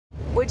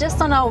We're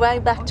just on our way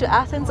back to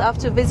Athens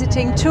after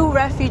visiting 2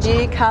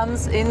 refugee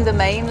camps in the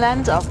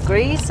mainland of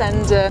Greece,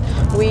 and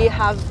we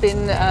have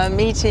been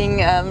meeting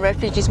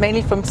refugees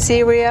mainly from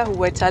Syria who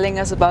were telling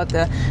us about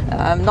the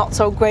not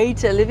so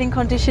great living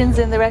conditions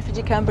in the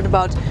refugee camp and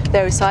about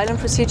their asylum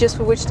procedures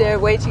for which they're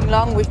waiting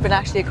long. We've been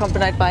actually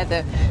accompanied by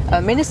the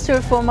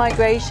Minister for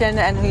Migration,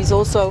 and he's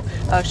also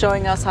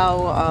showing us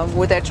how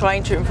they're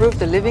trying to improve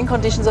the living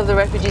conditions of the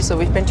refugees. So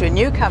we've been to a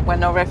new camp where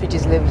no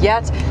refugees live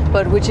yet,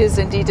 but which is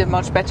indeed a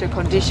much better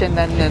condition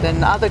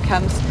than other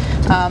camps.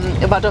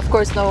 But of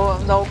course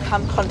no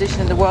camp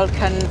condition in the world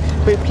can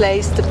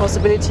replace the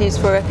possibilities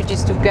for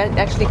refugees to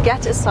actually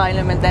get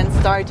asylum and then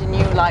start a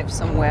new life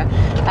somewhere.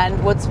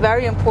 And what's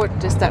very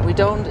important is that we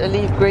don't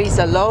leave Greece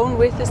alone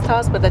with this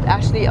task, but that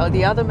actually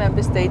the other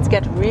member states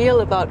get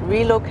real about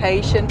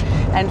relocation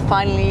and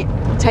finally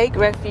take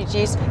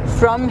refugees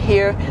from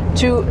here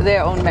to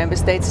their own member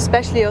states,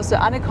 especially also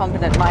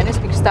unaccompanied minors,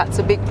 because that's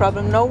a big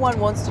problem. No one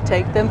wants to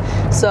take them.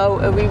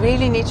 So we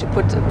really need to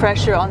put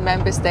pressure on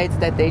member states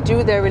that they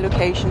do their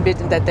relocation bit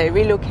and that they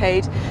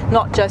relocate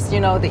not just, you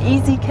know, the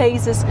easy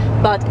cases,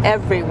 but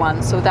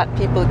everyone, so that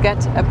people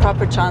get a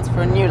proper chance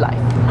for a new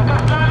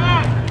life.